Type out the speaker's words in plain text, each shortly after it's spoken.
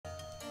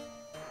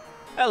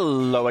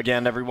Hello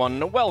again,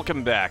 everyone.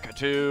 Welcome back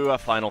to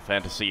Final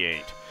Fantasy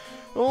VIII.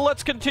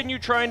 Let's continue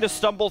trying to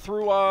stumble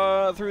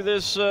through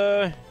this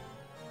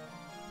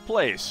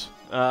place.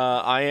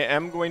 I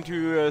am going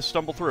to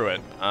stumble through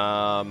it.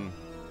 I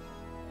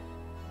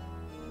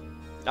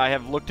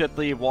have looked at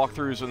the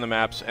walkthroughs and the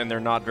maps, and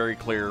they're not very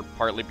clear,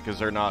 partly because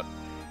they're not...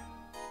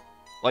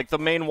 Like, the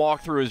main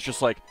walkthrough is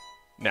just like,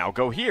 now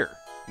go here,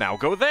 now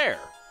go there.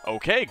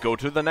 Okay, go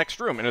to the next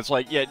room. And it's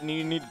like, yeah,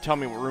 you need to tell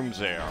me what rooms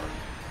they are.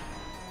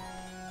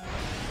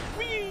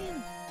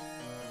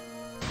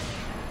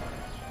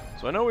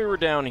 So I know we were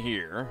down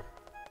here,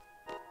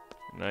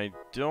 and I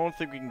don't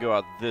think we can go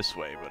out this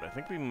way, but I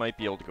think we might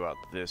be able to go out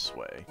this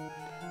way.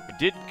 We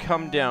did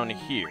come down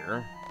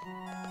here,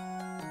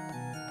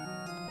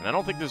 and I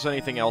don't think there's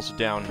anything else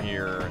down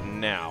here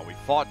now. We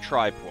fought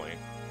Tri-Point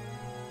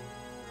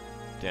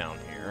down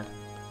here.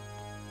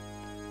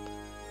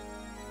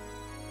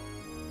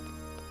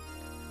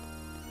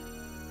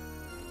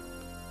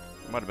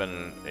 Might have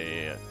been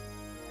a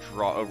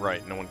draw. Oh,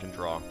 right, no one can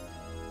draw.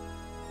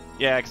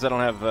 Yeah, because I don't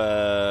have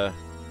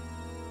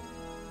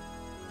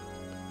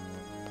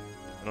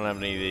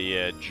any of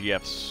the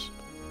GFs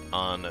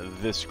on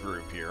this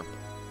group here.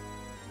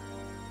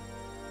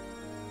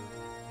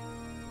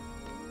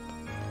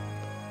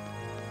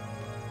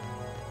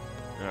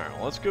 Alright,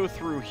 well, let's go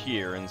through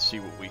here and see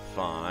what we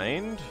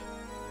find.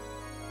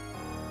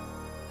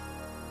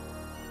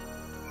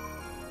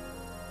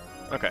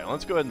 Okay,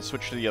 let's go ahead and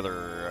switch to the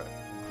other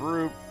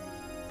group.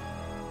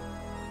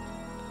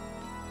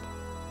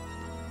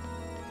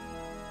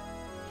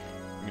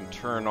 We can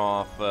turn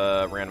off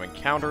random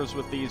encounters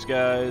with these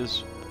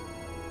guys.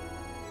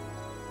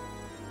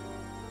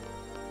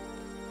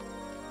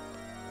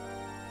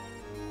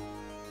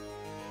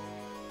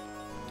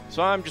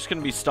 So I'm just going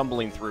to be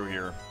stumbling through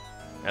here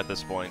at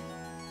this point.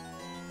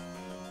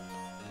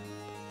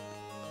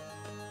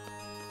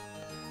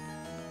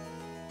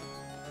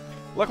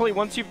 Luckily,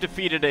 once you've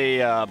defeated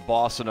a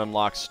boss and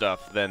unlocked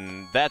stuff,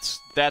 then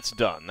that's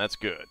done. That's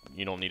good.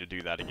 You don't need to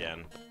do that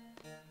again.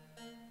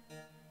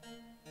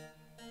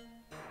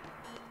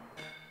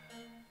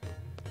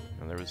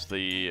 And there was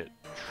the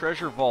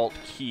treasure vault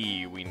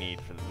key we need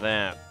for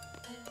that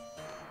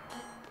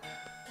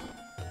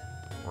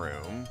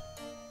room.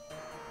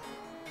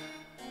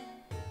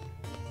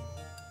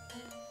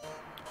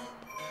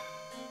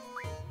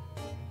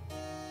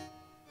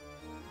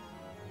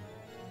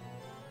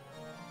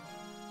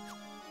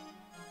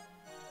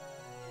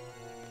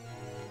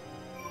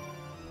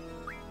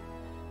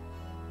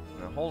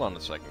 Now, hold on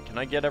a second. Can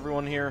I get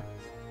everyone here?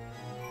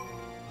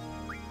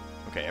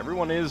 Okay,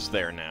 everyone is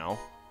there now.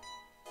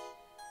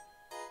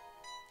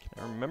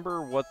 I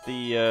remember what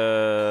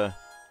the,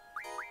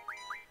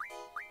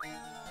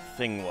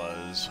 thing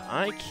was.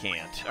 I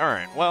can't.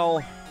 Alright,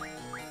 well...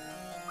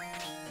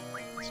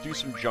 Let's do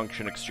some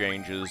junction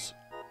exchanges.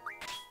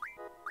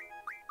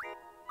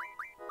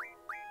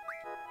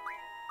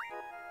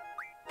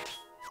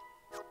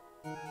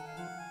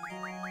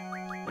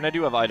 And I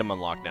do have item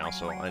unlocked now,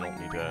 so I don't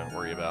need to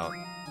worry about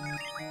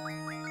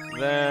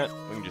that.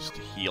 We can just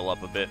heal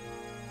up a bit.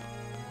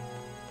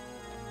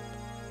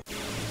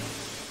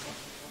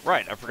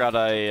 Right, I forgot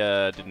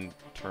I didn't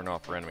turn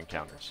off random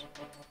encounters.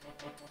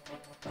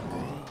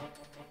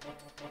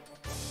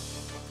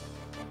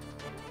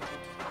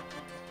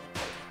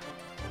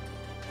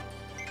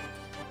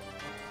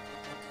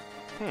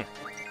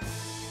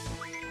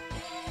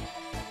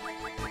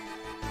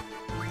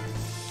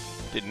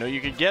 Didn't know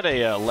you could get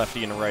a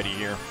lefty and a righty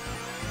here.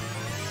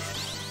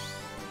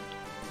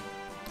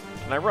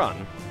 Can I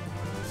run?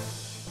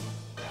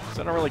 'Cause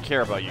I don't really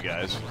care about you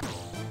guys.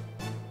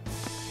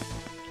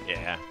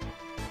 Yeah.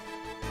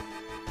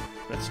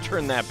 Let's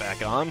turn that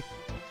back on.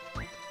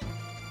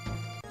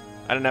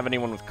 I didn't have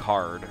anyone with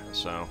card,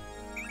 so...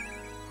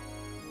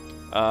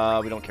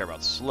 we don't care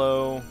about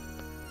slow.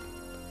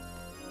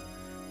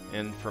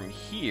 And from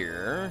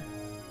here...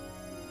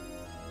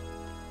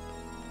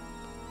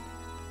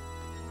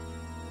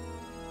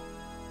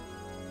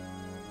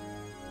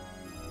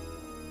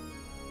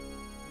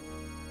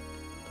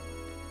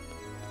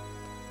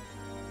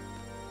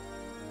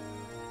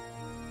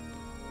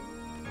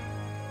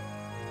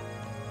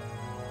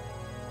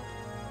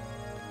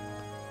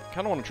 I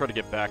kind of want to try to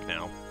get back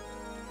now.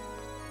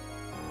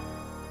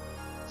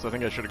 So I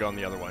think I should have gone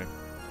the other way.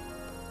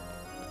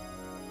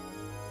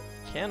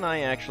 Can I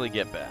actually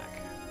get back?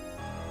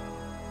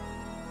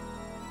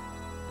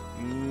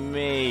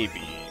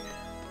 Maybe.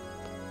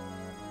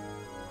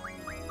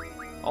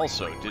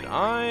 Also, did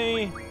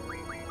I...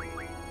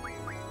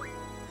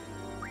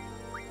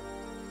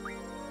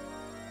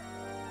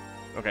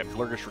 Okay,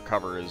 Flourish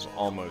Recover is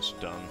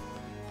almost done.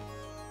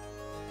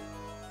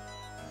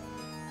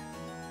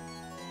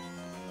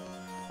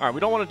 Alright, we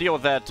don't want to deal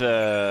with that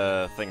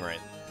thing right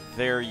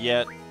there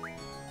yet.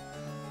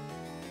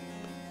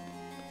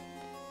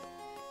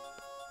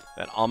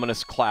 That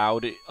ominous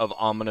cloud of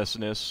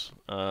ominousness.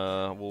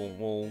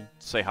 We'll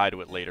say hi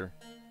to it later.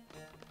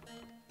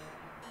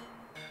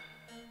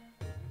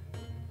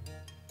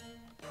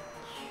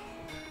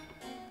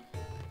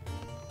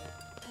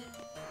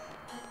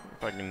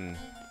 If I can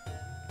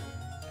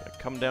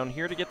come down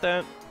here to get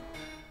that.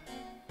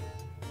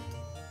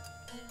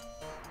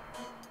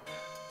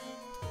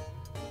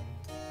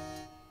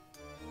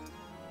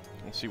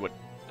 Let's see what...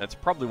 That's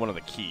probably one of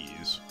the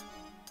keys.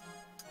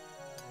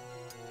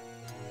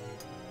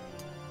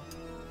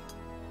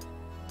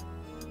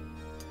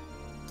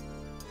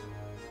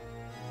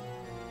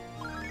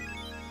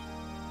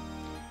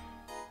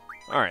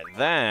 Alright,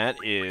 that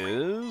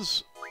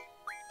is...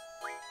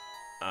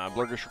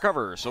 Blurgish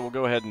Recover, so we'll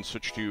go ahead and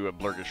switch to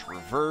Blurgish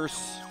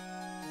Reverse.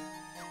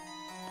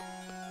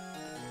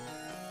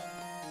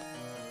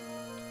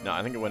 No,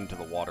 I think it went into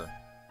the water.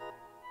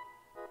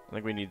 I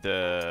think we need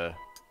the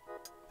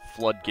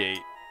floodgate.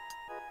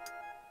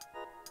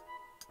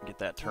 Get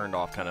that turned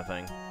off kind of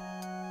thing.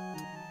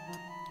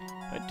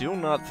 I do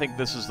not think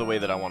this is the way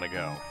that I want to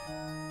go.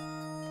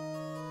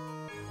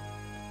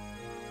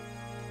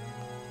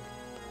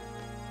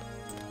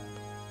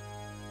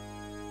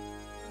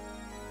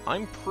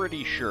 I'm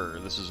pretty sure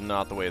this is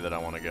not the way that I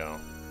want to go.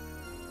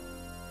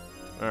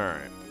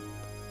 Alright.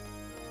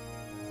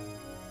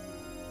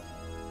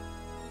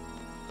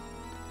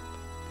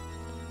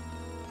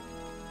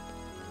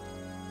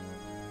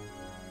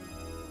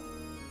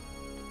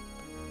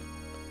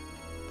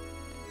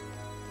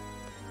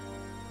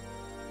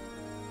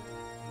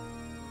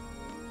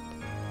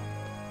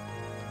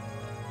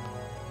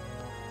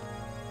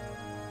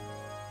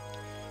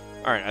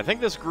 Alright, I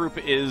think this group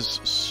is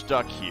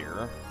stuck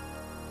here.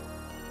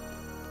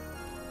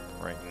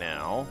 Right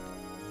now.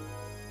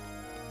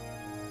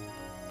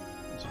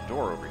 There's a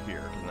door over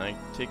here. Can I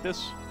take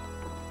this?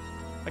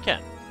 I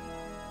can.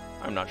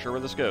 I'm not sure where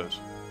this goes.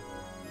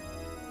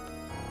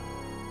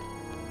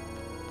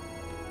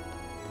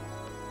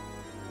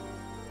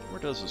 Where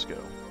does this go?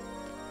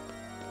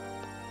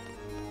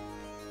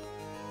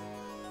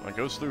 Well, it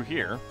goes through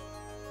here.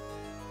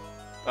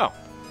 Oh.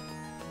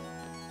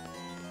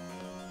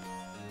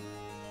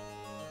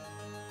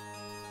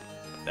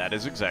 That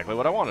is exactly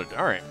what I wanted.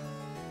 Alright.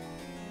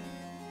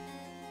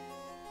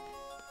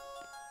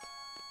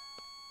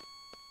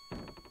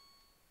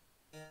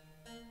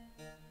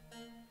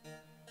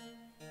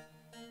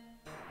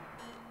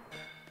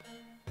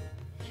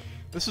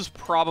 This is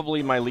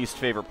probably my least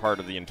favorite part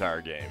of the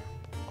entire game,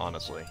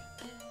 honestly.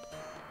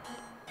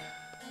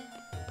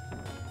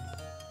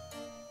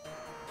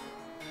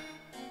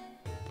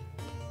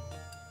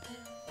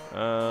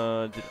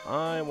 Did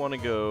I want to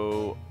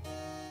go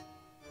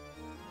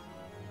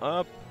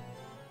up?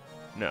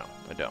 No,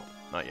 I don't.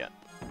 Not yet.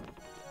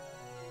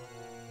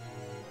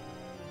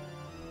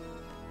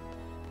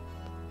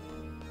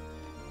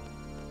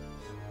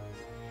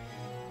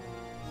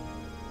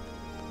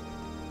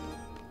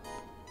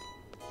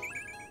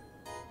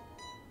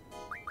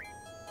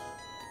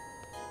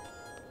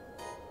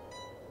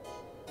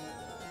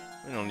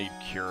 We don't need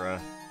Cura.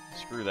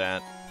 Screw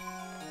that.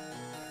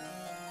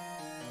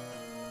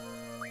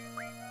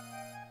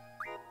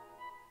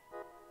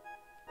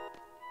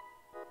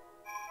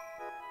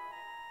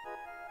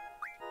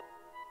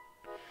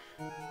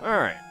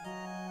 Alright.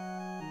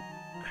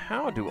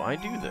 How do I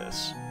do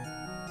this?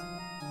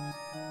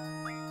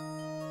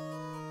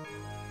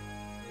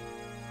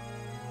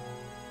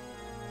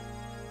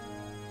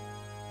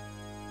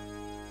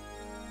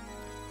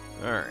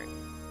 Alright.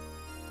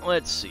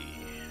 Let's see.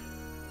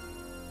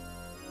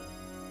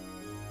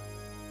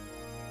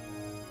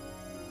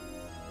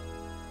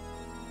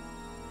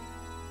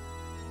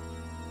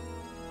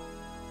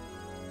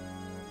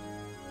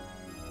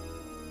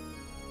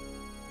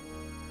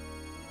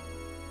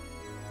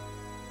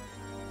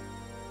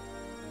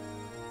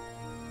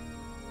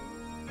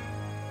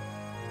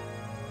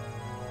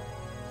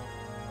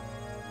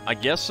 I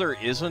guess there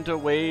isn't a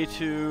way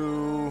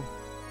to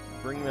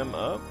bring them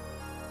up?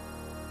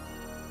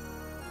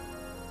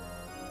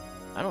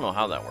 I don't know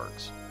how that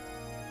works.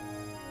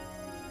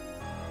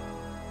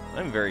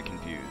 I'm very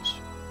confused.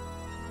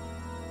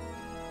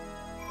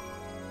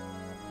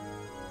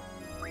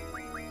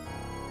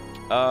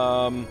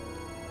 Renoa,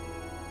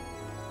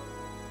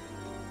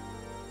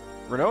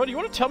 do you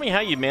want to tell me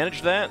how you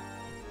managed that?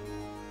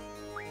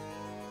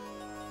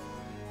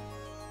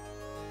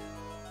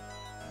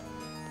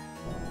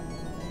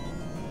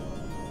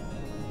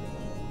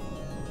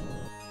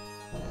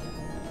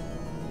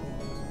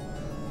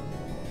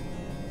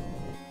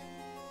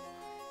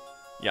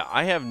 Yeah,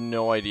 I have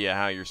no idea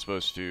how you're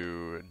supposed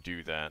to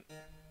do that.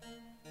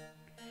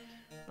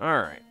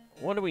 Alright,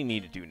 what do we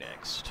need to do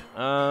next?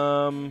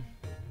 I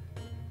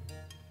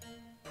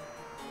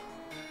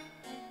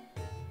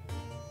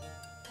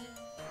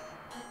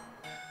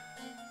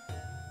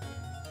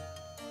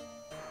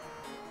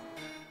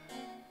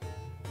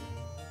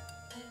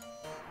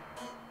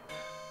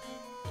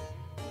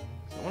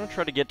want to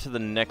try to get to the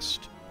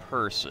next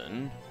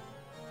person.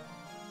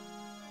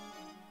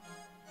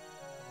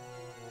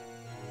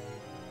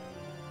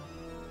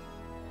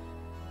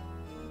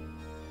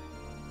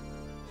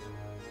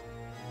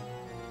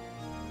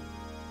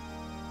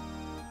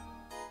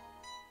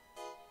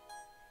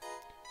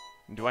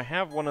 Do I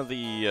have one of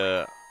the,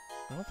 I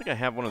don't think I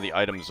have one of the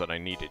items that I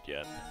needed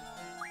yet.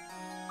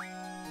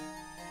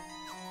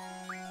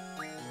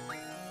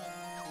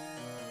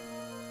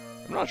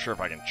 I'm not sure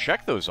if I can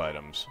check those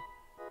items.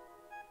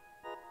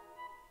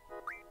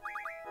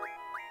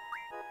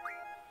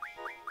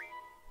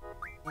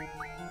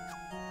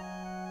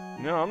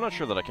 No, I'm not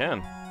sure that I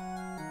can.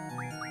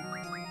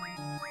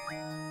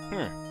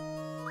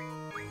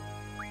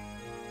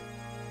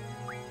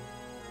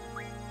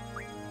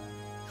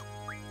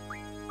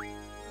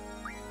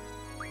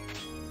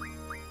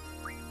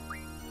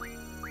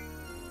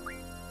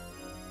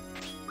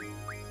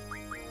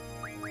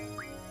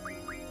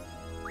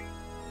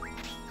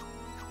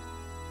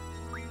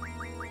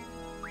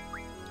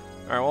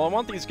 Alright, well, I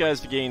want these guys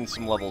to gain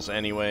some levels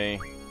anyway.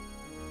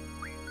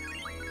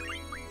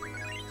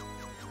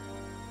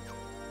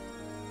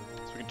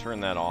 So we can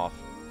turn that off.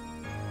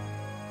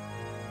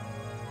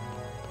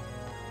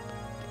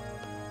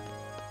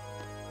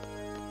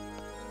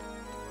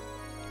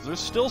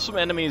 There's still some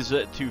enemies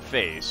to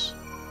face.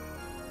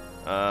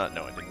 No,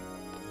 I didn't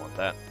want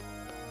that.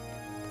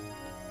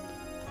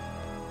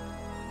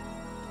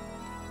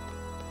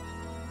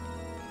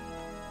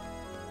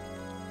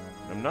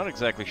 I'm not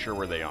exactly sure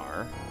where they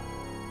are.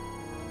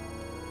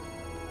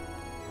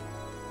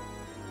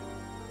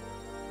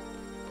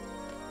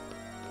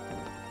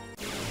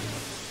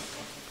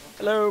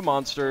 Hello,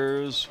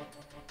 monsters.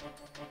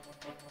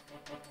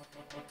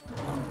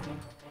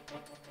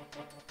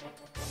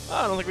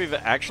 I don't think we've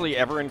actually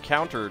ever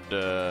encountered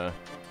that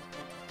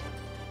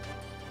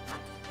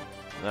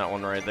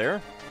one right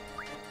there.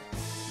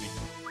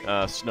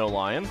 Snow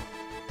Lion.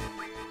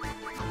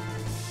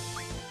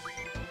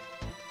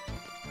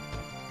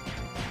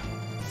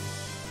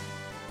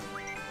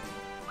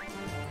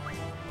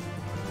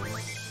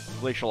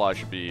 Glacial Eye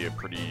should be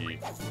pretty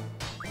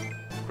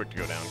quick to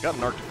go down. Got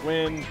an Arctic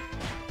Wind.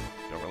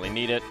 Don't really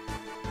need it.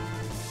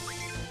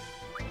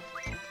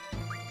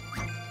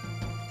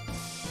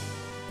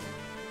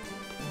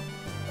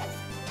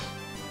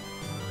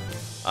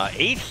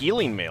 Eight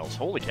healing mails.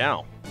 Holy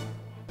cow.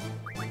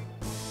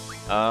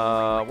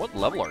 What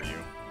level are you?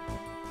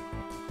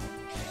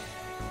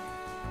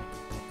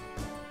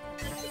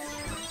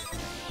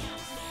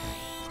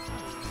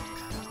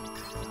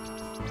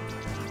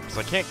 Because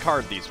I can't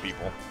card these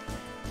people.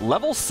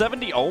 Level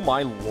 70. Oh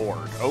my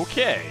lord.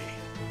 Okay.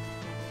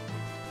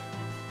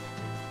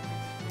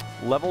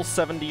 Level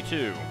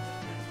 72.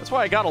 That's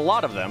why I got a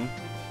lot of them.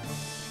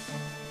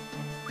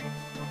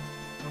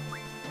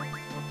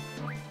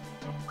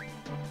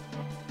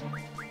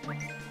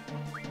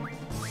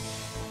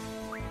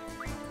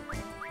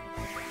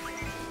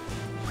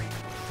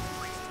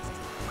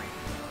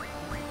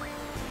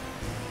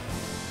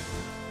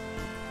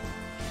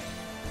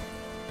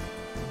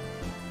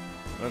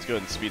 Let's go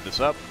ahead and speed this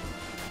up.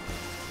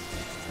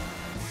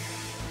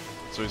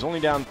 So he's only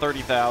down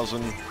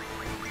 30,000.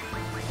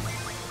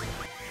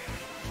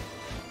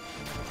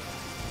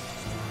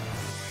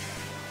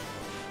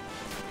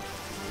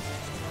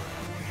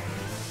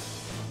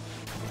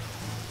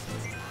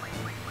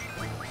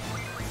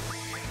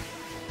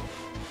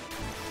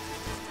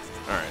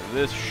 Alright,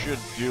 this should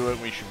do it.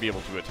 We should be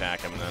able to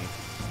attack him then.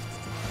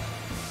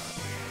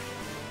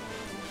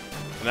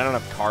 And I don't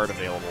have card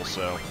available,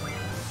 so...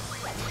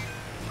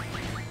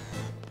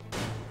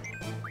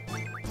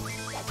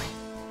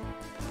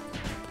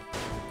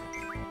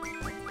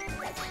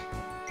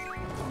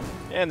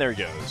 And there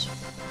he goes.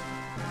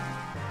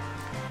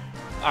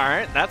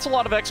 Alright, that's a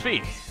lot of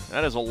XP.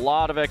 That is a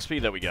lot of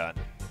XP that we got.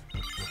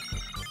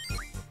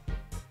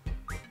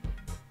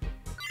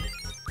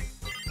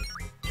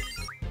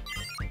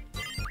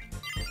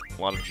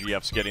 A lot of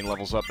GFs getting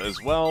levels up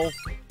as well.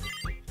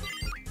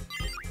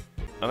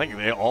 I think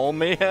they all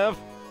may have.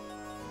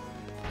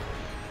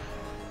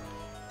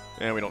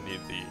 And we don't need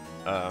the,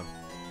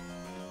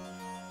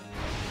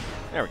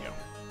 there we go.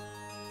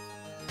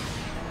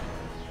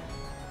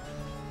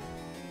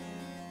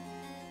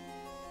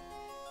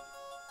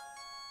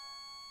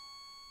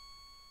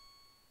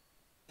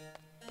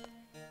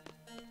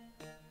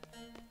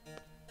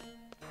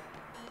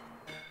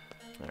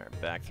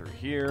 Alright, back through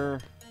here.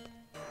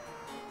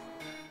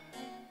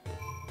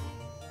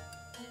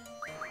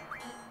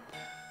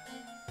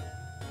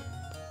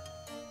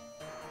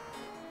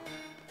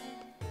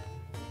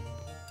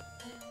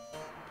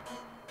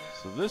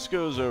 So this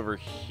goes over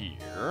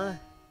here.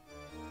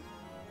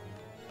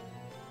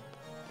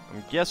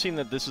 I'm guessing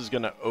that this is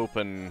going to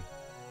open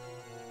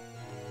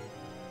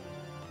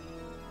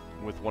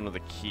with one of the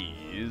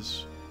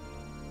keys.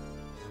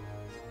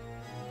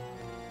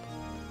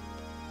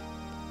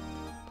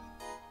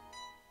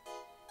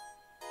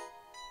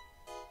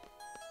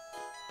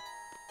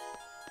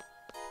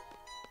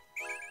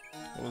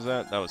 What was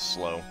that? That was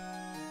slow.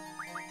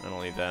 I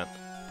don't need that.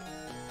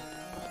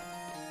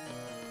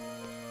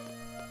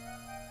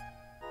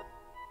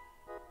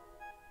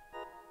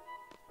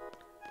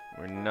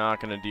 We're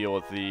not going to deal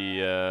with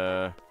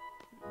the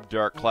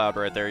dark cloud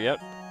right there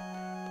yet.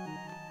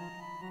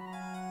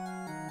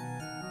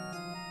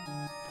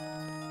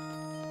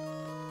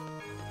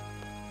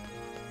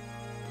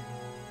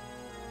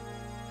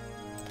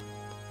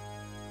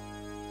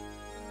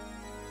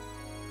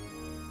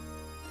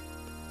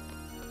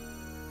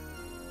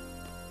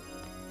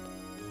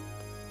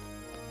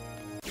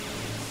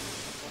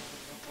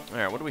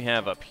 Alright, what do we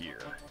have up here?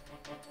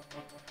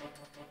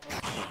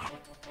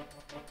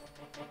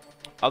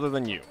 Other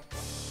than you.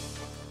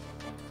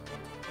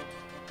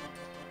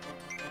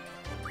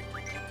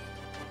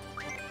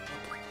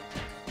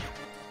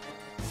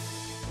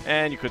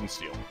 And you couldn't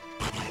steal.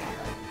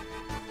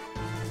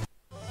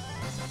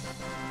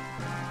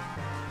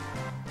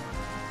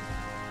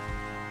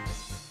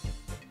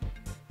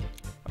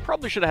 I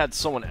probably should have had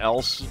someone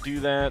else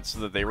do that so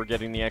that they were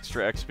getting the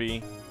extra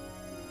XP.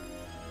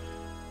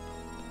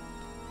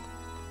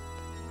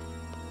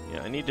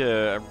 Yeah,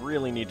 I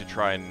really need to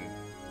try and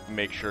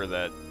make sure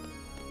that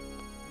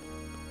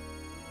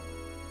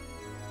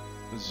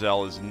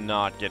Zell is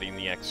not getting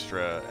the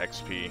extra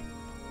XP.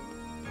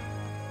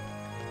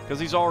 Because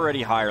he's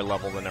already higher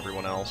level than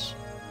everyone else.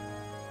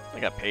 I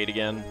got paid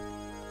again.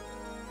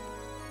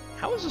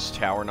 How is this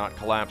tower not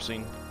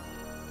collapsing?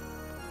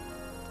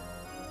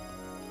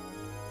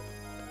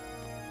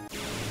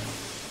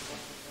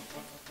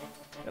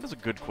 That is a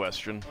good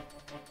question.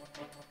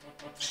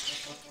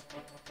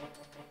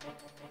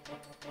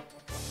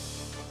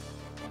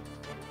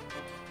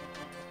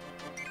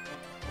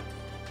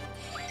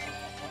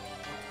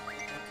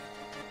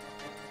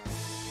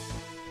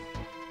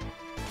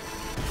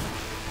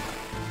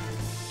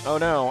 Oh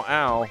no,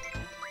 ow.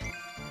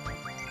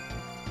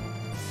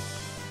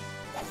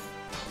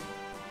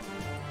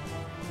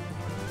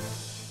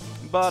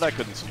 But I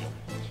couldn't steal.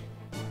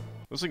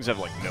 Those things have,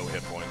 like, no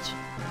hit points.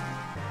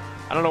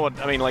 I don't know what,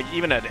 I mean, like,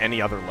 even at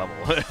any other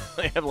level,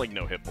 they have, like,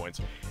 no hit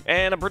points.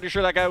 And I'm pretty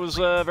sure that guy was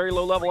very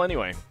low level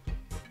anyway.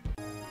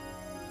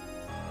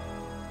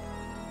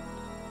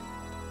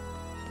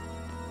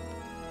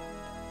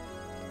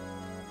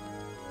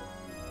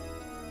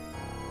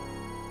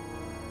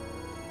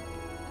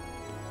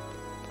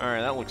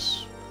 Alright, that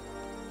looks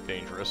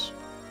dangerous.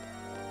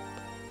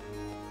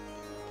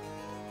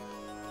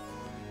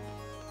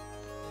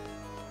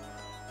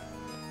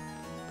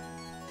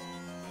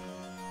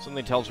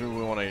 Something tells me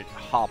we want to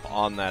hop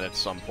on that at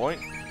some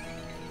point.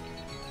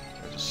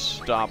 There's a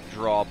stop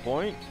draw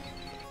point.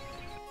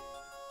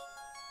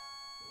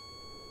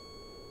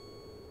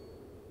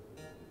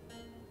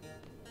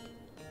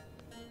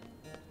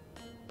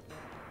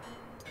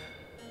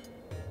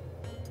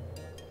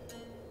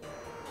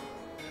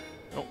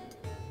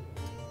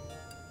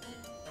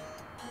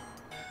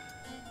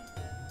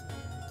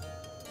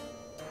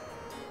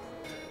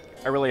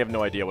 I really have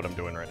no idea what I'm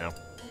doing right now.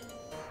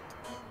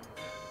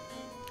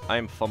 I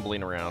am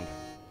fumbling around.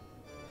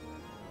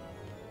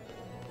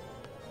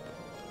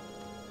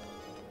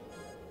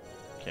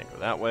 Can't go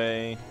that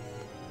way.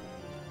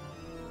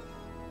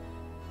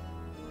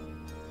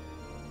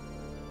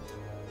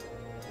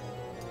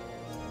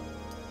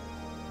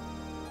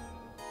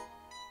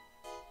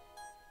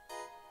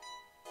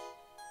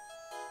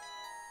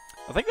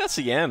 I think that's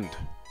the end.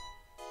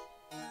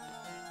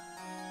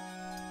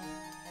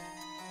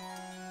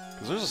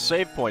 Because there's a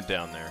save point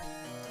down there.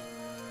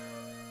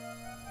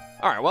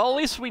 Alright, well, at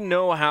least we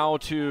know how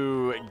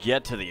to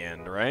get to the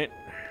end, right?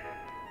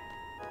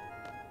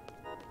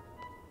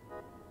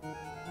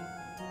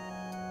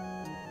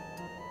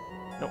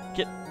 No,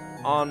 get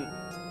on.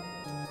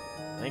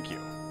 Thank you.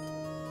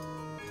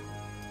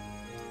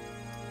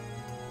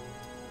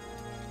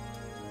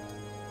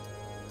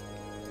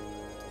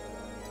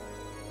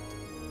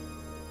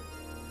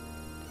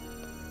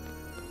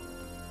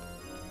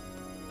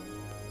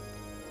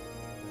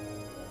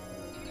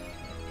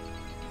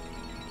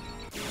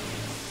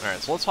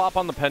 Alright, so let's hop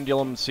on the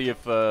pendulum and see if,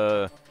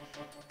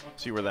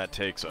 see where that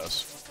takes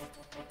us.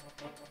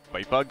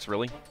 Bite bugs,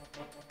 really?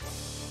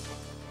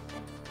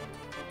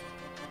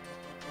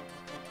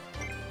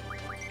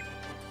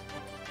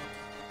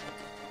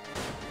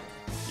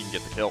 You can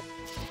get the kill.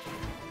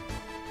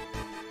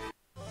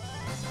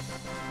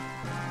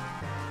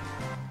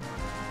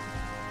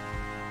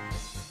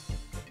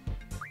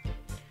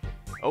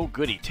 Oh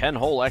goody, 10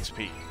 whole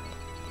XP.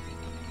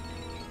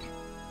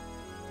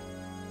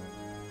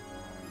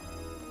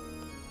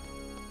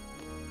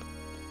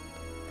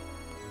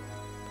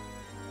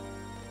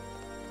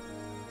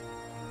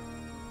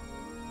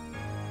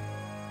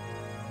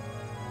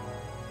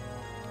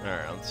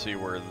 Alright, let's see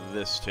where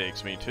this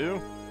takes me to.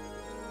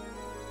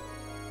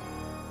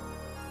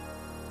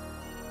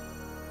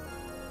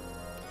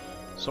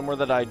 Somewhere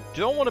that I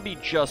don't want to be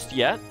just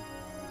yet.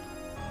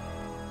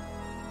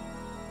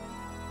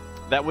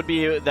 That would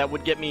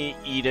get me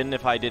Eden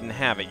if I didn't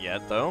have it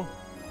yet, though.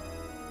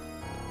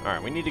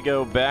 Alright, we need to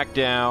go back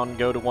down,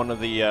 go to one of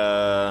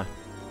the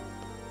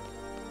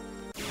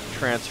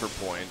transfer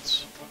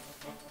points.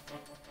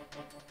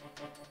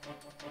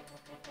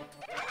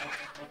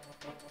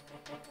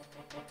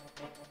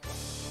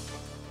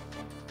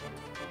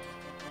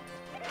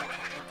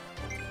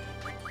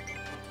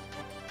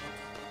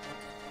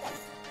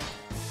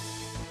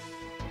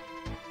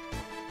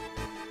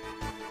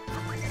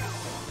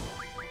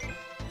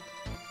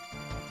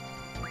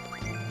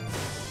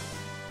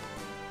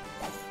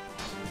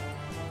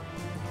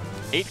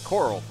 Eight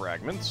coral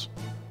fragments.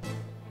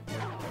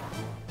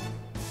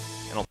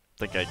 I don't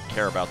think I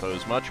care about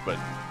those much, but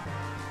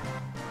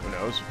who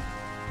knows?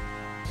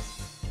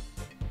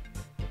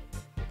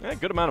 Yeah,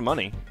 good amount of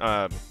money.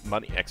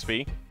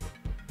 XP.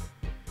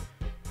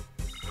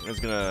 It's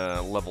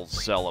gonna level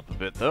Zell up a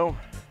bit, though.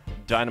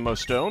 Dynamo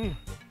Stone.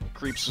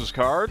 Creeps'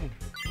 card.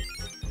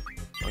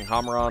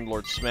 Hammeron,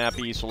 Lord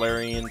Smappy,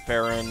 Solarian,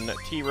 Farron,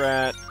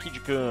 T-Rat,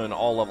 Kijikun,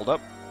 all leveled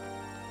up.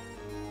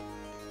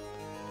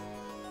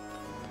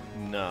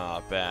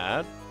 Not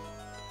bad.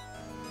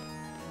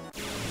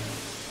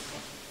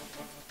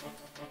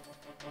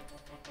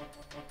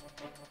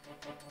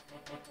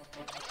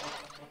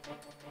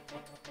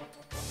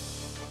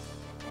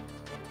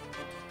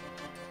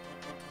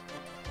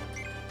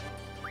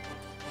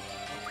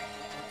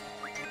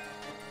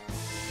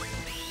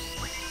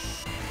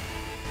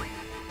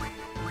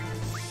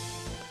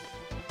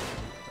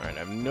 Alright, I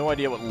have no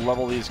idea what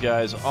level these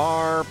guys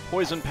are.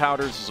 Poison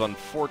Powders is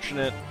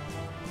unfortunate.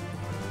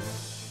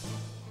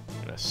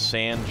 Gonna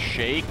Sand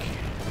Shake.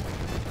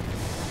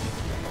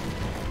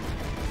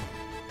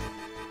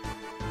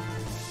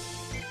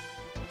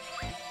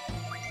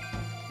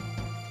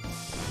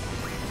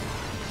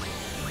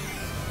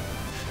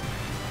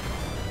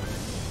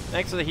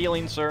 Thanks for the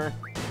healing, sir.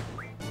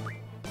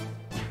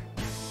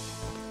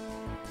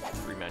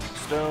 3 magic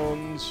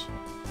stones.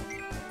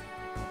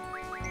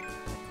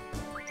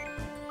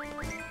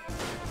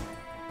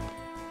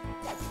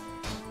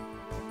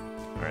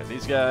 Alright,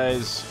 these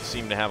guys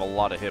seem to have a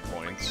lot of hit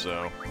points,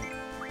 so...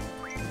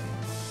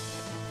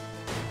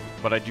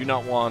 But I do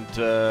not want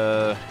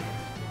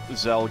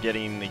Zell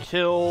getting the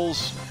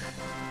kills.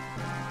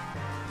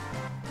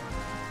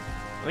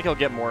 I think I'll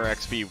get more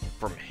XP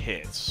from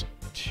hits,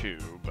 too,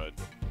 but...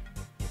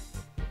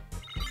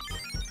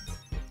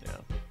 yeah,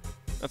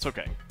 that's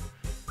okay.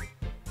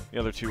 The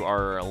other two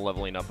are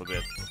leveling up a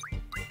bit.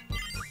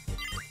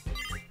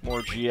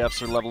 More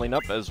GFs are leveling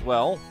up as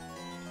well.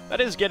 That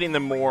is getting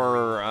them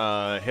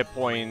more hit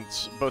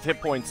points, both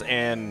hit points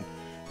and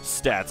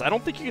stats. I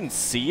don't think you can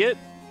see it,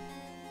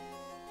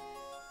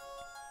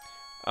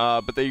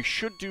 but they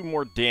should do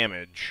more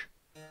damage.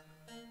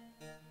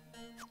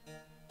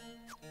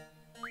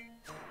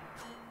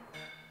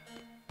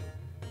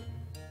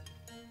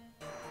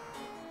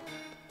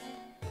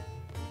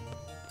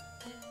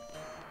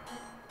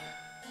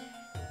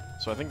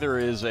 So I think there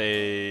is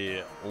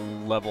a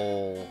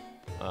level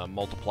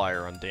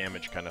multiplier on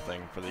damage kind of thing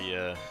for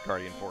the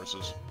Guardian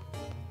Forces.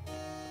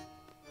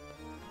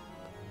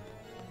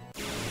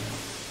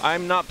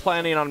 I'm not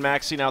planning on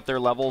maxing out their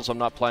levels. I'm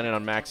not planning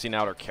on maxing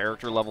out our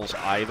character levels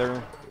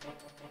either.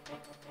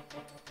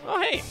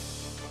 Oh, hey!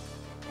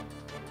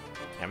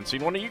 Haven't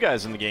seen one of you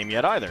guys in the game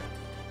yet either.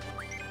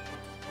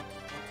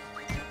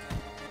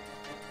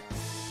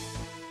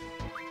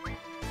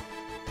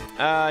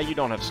 You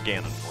don't have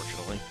scan,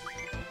 unfortunately.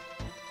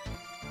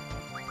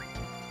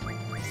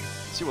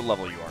 Let's see what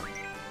level you are.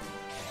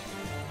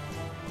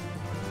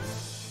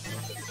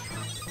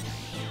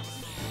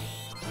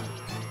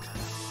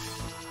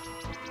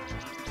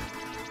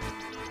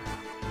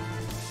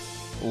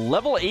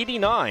 Level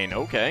 89,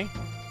 okay.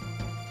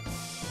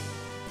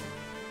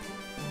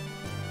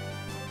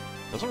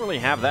 Doesn't really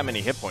have that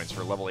many hit points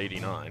for level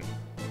 89.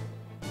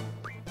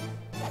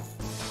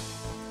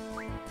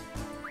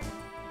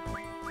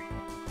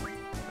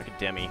 Like a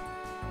Demi.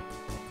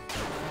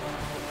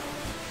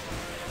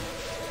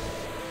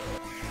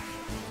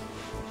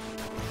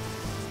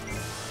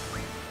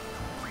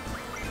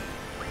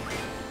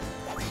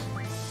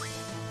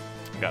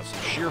 Got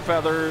some sheer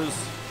feathers.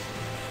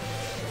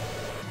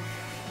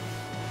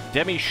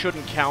 Demi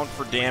shouldn't count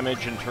for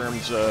damage in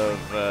terms of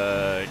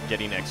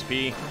getting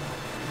XP.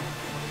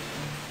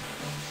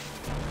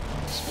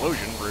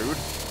 Explosion, rude.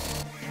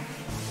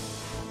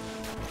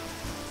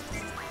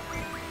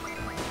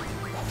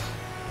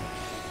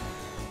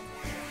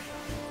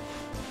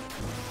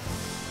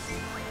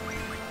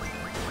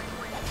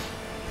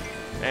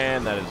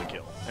 And that is a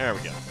kill. There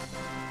we go.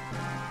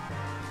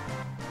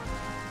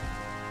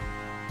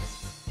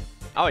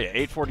 Oh yeah,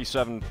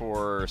 847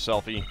 for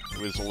Selfie,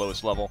 who is the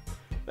lowest level.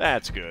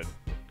 That's good.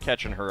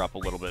 Catching her up a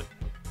little bit.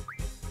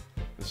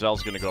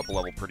 Zell's gonna go up a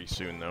level pretty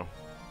soon, though.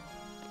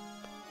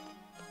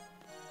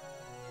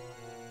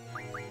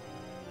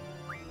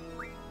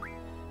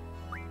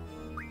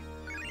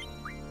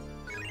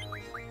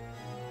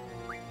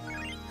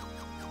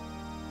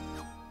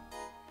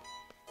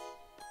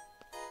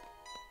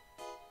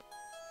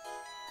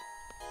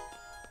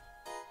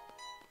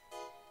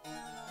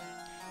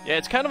 Yeah,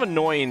 it's kind of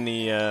annoying,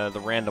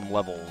 the random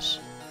levels.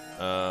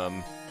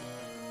 On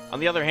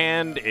the other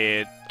hand,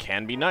 it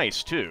can be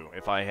nice, too.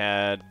 If I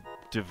had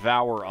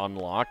Devour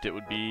unlocked, it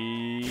would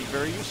be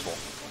very useful.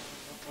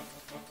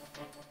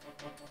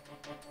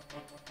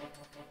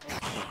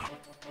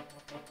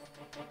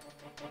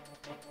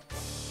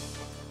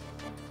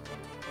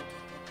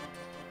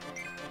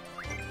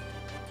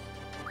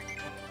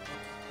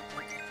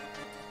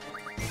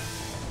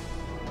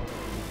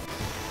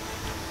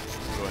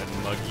 Go ahead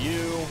and mug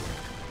you.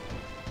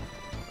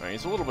 Alright,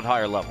 he's a little bit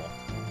higher level.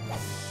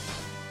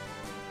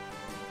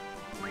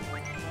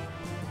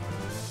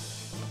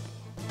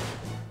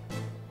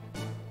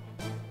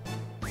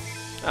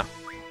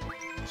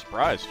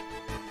 Surprised.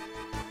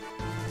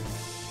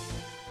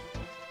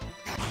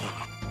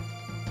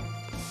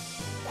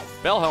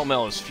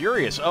 Bellhelmel is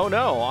furious. Oh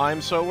no,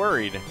 I'm so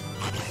worried.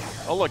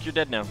 Oh look, you're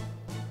dead now.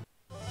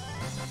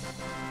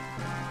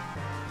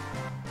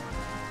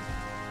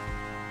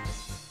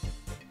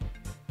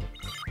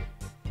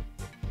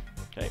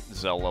 Okay,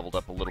 Zell leveled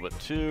up a little bit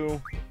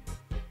too.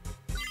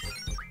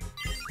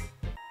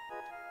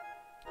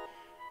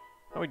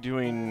 How are we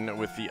doing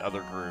with the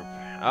other group?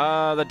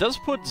 That does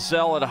put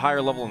Zell at a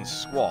higher level than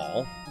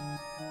Squall.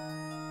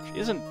 She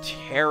isn't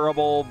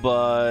terrible,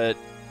 but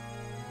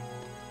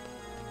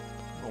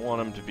I don't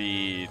want him to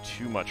be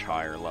too much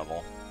higher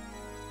level.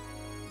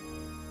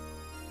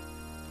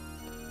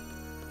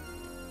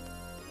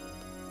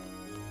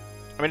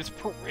 I mean,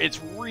 it's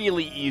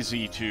really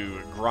easy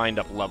to grind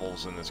up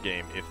levels in this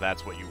game if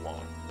that's what you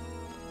want.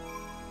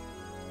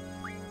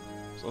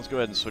 So let's go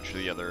ahead and switch to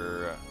the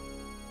other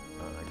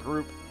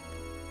group.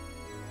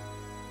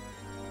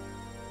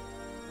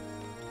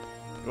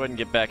 Go ahead and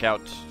get back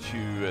out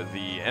to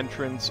the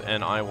entrance,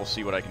 and I will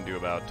see what I can do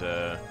about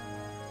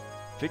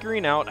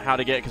figuring out how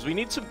to get... Because we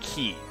need some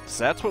keys.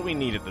 That's what we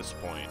need at this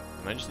point.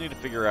 And I just need to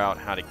figure out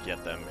how to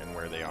get them and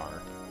where they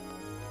are.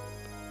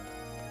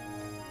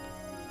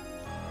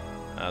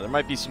 There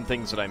might be some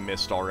things that I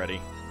missed already.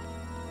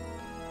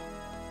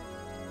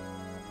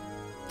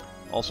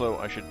 Also,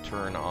 I should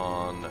turn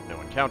on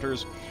no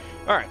encounters.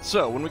 Alright,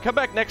 so when we come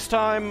back next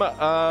time,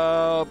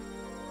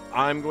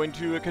 I'm going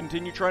to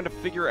continue trying to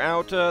figure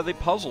out the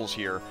puzzles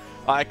here.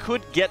 I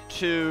could get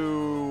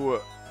to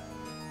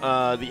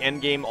the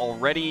endgame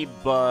already,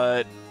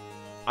 but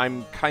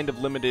I'm kind of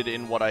limited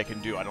in what I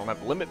can do. I don't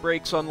have limit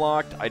breaks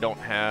unlocked, I don't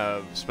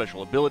have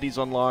special abilities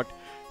unlocked,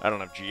 I don't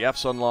have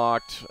GFs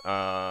unlocked,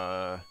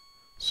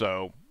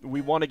 so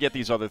we want to get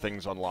these other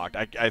things unlocked.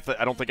 I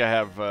don't think I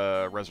have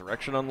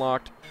Resurrection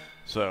unlocked,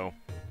 so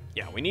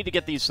yeah, we need to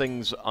get these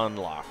things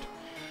unlocked.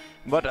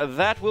 But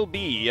that will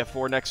be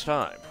for next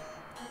time.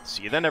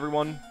 See you then,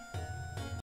 everyone.